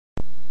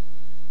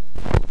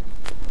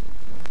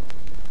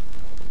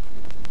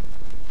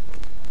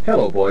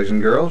Hello, boys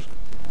and girls.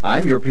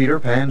 I'm your Peter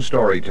Pan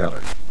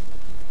storyteller.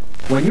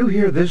 When you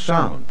hear this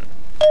sound,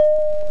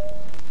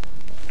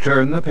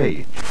 turn the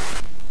page.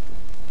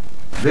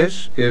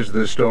 This is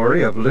the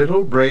story of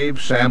little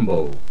brave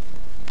Sambo.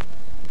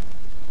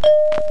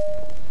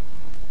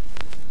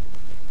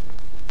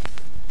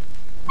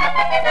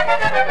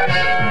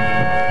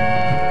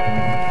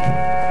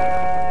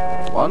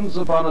 Once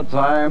upon a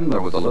time, there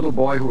was a little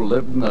boy who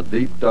lived in the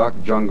deep,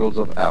 dark jungles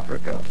of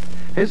Africa.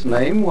 His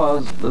name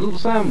was Little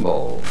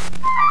Sambo.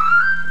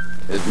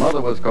 His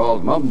mother was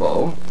called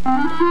Mumbo,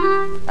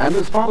 and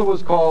his father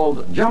was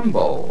called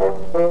Jumbo.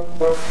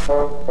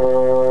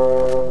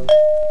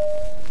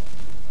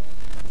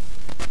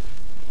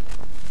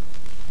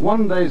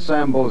 One day,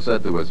 Sambo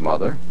said to his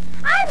mother,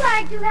 "I'd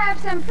like to have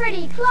some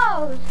pretty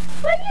clothes.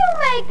 Will you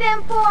make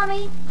them for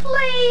me,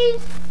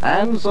 please?"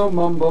 And so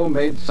Mumbo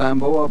made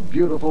Sambo a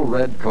beautiful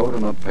red coat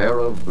and a pair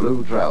of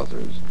blue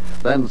trousers.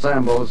 Then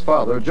Sambo's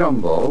father,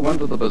 Jumbo, went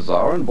to the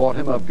bazaar and bought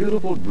him a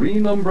beautiful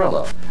green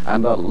umbrella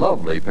and a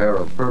lovely pair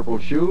of purple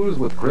shoes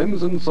with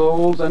crimson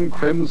soles and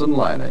crimson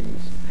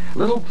linings.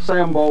 Little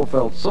Sambo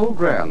felt so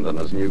grand in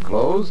his new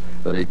clothes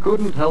that he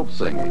couldn't help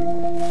singing.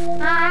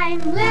 I'm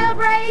little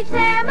brave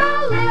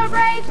Sambo,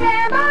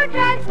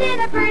 dressed in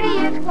the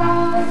prettiest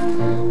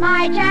clothes.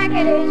 My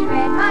jacket is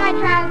red, my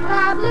trousers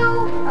are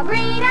blue, a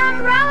green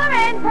umbrella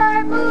and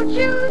purple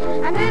shoes.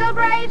 I'm little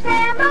brave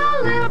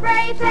Sambo,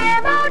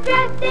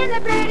 dressed in the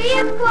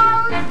prettiest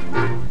clothes.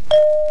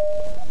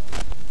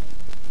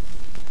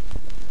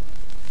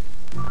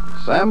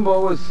 Sambo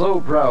was so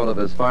proud of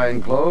his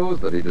fine clothes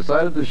that he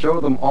decided to show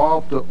them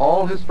off to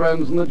all his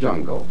friends in the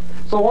jungle.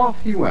 So off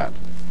he went.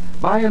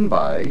 By and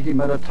by, he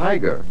met a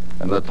tiger,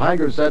 and the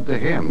tiger said to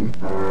him,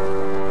 "Ho,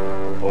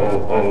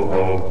 ho,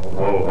 ho,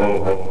 ho,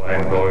 ho, ho,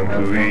 I'm going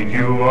to eat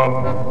you up."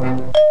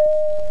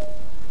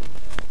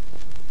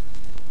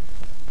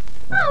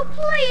 Oh,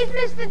 please,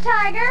 Mr.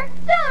 Tiger,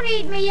 don't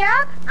eat me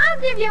up. I'll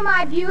give you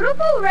my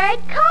beautiful red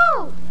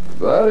coat.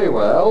 "Very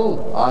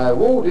well, I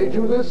won't eat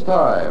you this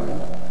time."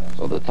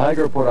 So the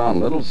tiger put on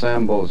little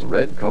Sambo's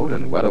red coat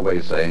and went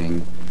away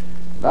saying,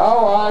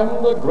 "Now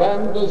I'm the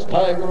grandest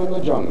tiger in the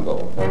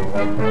jungle."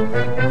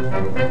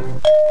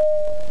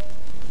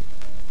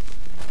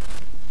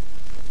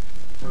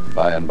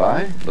 By and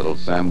by, little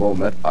Sambo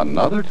met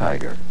another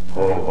tiger.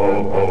 "Ho,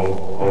 ho, ho,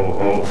 ho,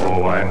 ho,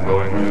 ho, I'm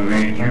going to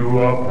eat you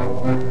up."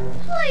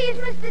 Please,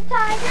 Mr.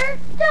 Tiger,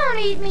 don't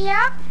eat me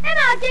up, and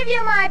I'll give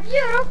you my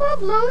beautiful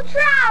blue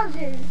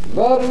trousers.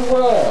 "Very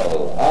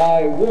well,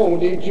 I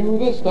won't eat you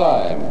this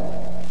time."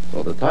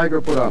 So the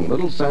tiger put on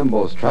little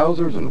Sambo's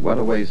trousers and went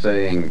away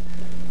saying,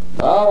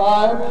 "Now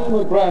I'm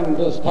the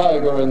grandest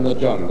tiger in the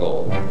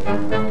jungle."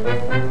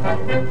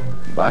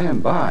 By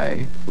and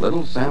by,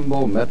 little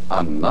Sambo met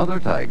another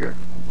tiger.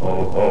 "Ho,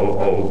 ho,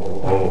 ho,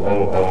 ho,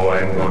 ho, ho,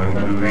 I'm going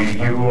to eat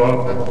you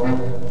up."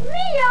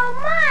 Me, oh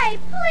my!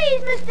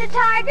 Please, Mr.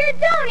 Tiger,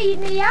 don't eat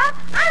me up.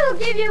 I will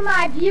give you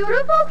my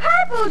beautiful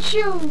purple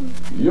shoes.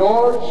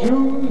 "Your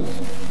shoes?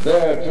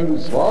 They're too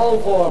small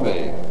for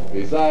me.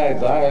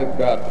 Besides, I've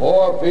got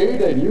 4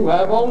 feet and you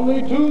have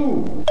only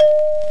 2.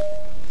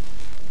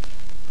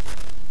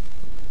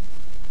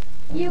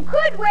 You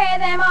could wear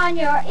them on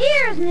your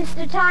ears,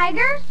 Mr.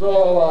 Tiger.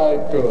 So I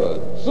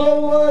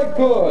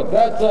could.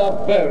 That's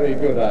a very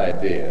good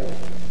idea."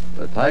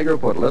 The tiger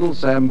put little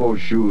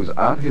Sambo's shoes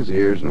out his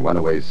ears and went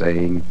away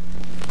saying,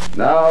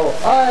 "Now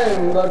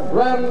I'm the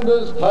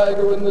grandest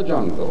tiger in the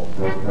jungle."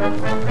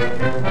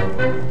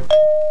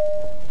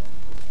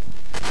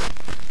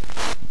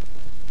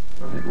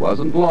 It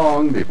wasn't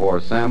long before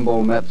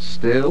Sambo met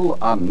still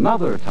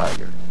another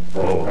tiger.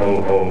 "Ho,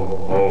 ho, ho,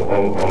 ho,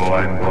 ho, ho,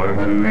 I'm going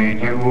to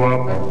eat you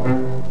up."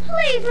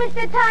 Please,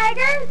 Mr.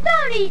 Tiger,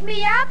 don't eat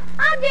me up.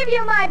 I'll give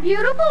you my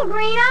beautiful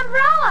green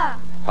umbrella.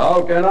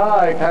 "How can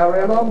I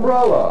carry an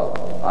umbrella?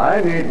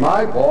 I need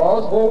my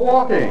paws for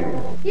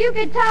walking." You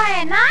could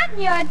tie a knot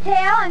in your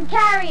tail and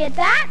carry it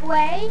that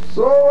way.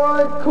 So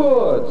I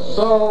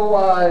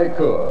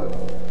could.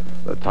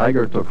 The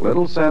tiger took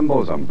little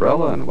Sambo's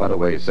umbrella and went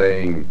away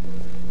saying,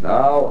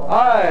 "Now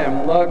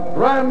I'm the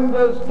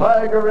grandest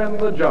tiger in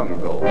the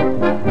jungle."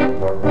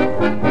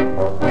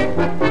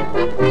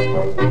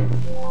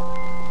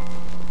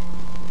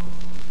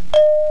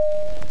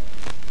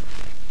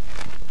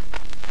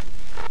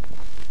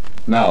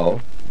 Now,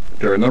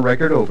 turn the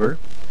record over,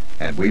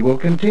 and we will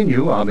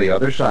continue on the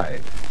other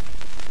side.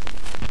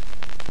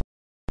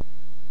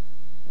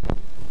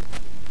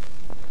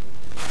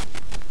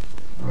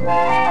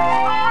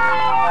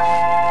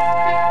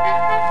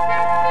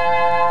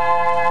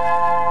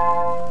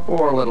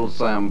 Poor little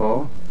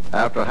Sambo,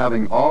 after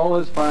having all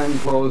his fine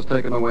clothes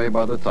taken away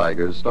by the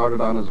tigers,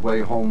 started on his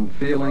way home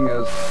feeling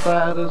as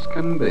sad as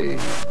can be.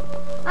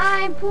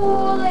 I'm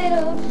poor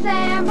little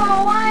Sambo,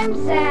 I'm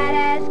sad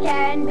as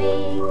can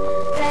be.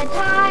 The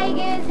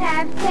tigers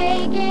have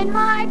taken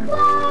my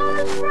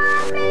clothes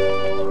from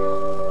me.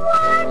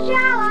 What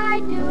shall I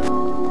do?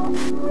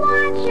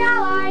 What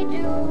shall I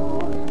do?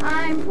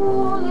 I'm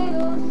poor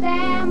little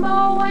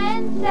Sambo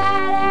and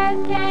sad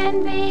as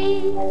can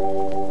be.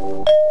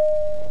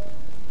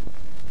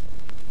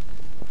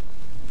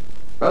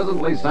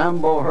 Presently,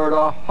 Sambo heard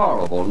a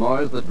horrible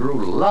noise that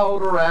grew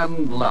louder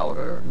and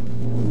louder.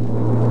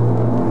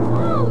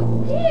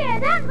 Oh, dear,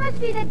 that must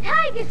be the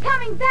tigers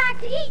coming back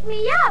to eat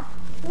me up.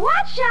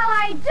 What shall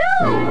I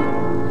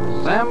do?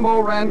 Sambo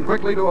ran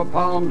quickly to a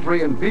palm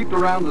tree and peeped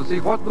around to see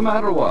what the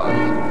matter was.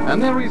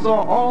 And there he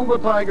saw all the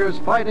tigers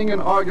fighting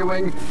and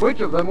arguing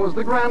which of them was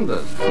the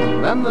grandest.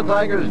 Then the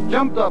tigers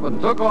jumped up and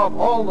took off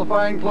all the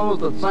fine clothes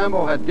that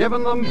Sambo had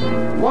given them.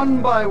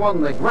 One by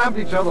one, they grabbed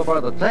each other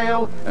by the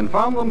tail and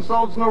found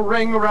themselves in a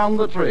ring around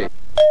the tree.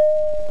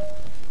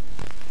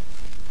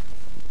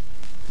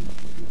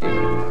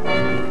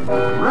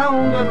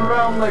 Round and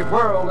round they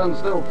whirled, and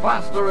still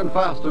faster and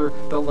faster,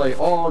 till they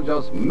all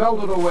just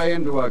melted away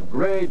into a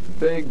great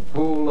big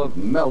pool of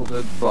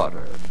melted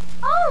butter.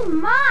 Oh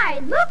my,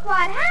 look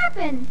what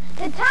happened.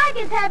 The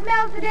tigers have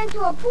melted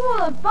into a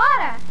pool of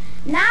butter.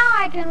 Now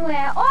I can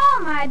wear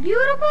all my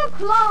beautiful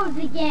clothes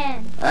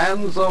again.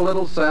 And so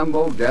little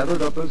Sambo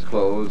gathered up his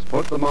clothes,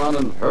 put them on,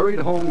 and hurried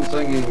home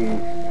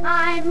singing,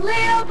 I'm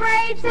little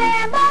brave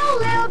Sambo,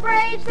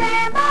 dressed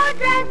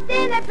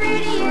in the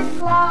prettiest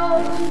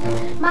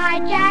clothes. My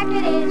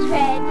jacket is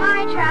red,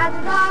 my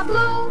trousers are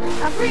blue,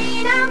 a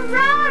green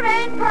umbrella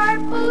and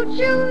purple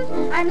shoes.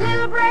 I'm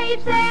little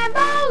brave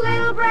Sambo,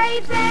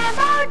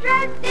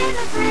 dressed in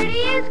the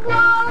prettiest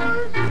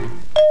clothes.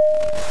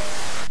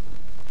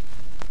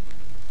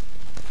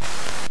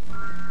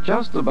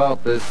 Just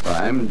about this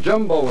time,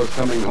 Jumbo was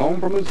coming home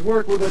from his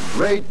work with a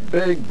great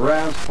big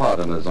brass pot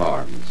in his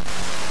arms.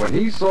 When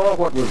he saw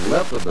what was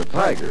left of the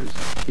tigers,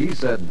 he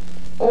said,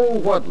 "Oh,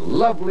 what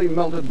lovely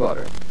melted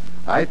butter.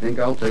 I think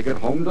I'll take it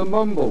home to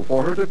Mumbo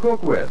for her to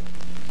cook with."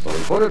 So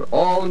he put it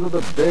all into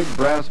the big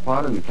brass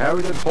pot and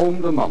carried it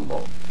home to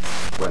Mumbo.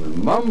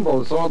 When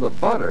Mumbo saw the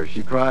butter,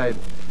 she cried,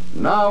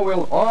 "Now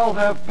we'll all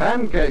have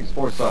pancakes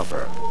for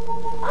supper."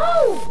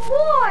 Oh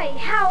boy,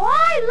 how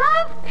I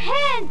love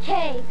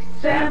pancakes!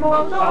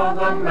 Sambo saw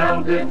the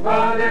melted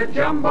butter,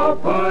 Jumbo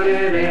put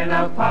it in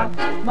a pot.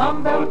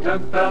 Mumbo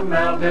took the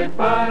melted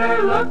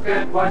butter, look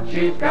at what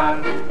she's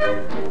got.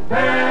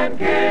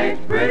 Pancakes,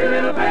 pretty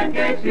little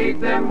pancakes, eat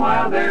them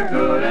while they're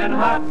good and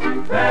hot.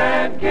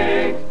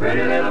 Pancakes,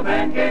 pretty little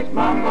pancakes,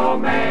 Mumbo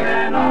made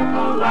an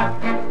awful lot.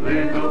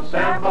 Little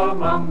Sambo,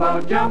 Mumbo,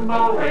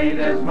 Jumbo ate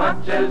as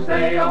much as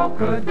they all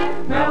could.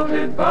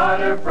 Melted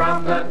butter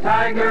from the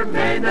tiger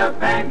made the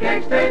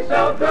pancakes taste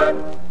so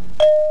good.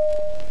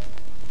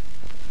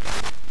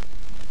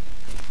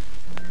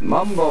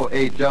 Mumbo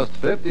ate just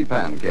 50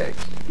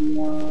 pancakes.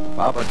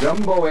 Papa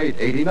Jumbo ate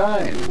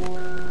 89.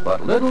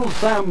 But little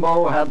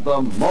Sambo had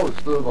the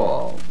most of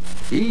all.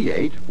 He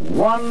ate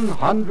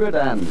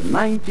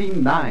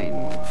 199.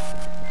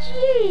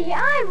 Gee,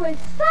 I was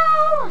so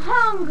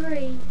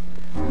hungry.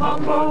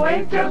 Mumbo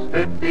ate just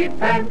 50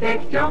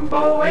 pancakes,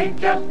 Jumbo ate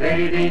just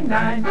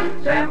 89.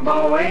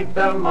 Sambo ate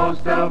the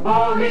most of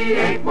all, he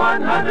ate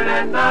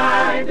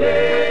 199.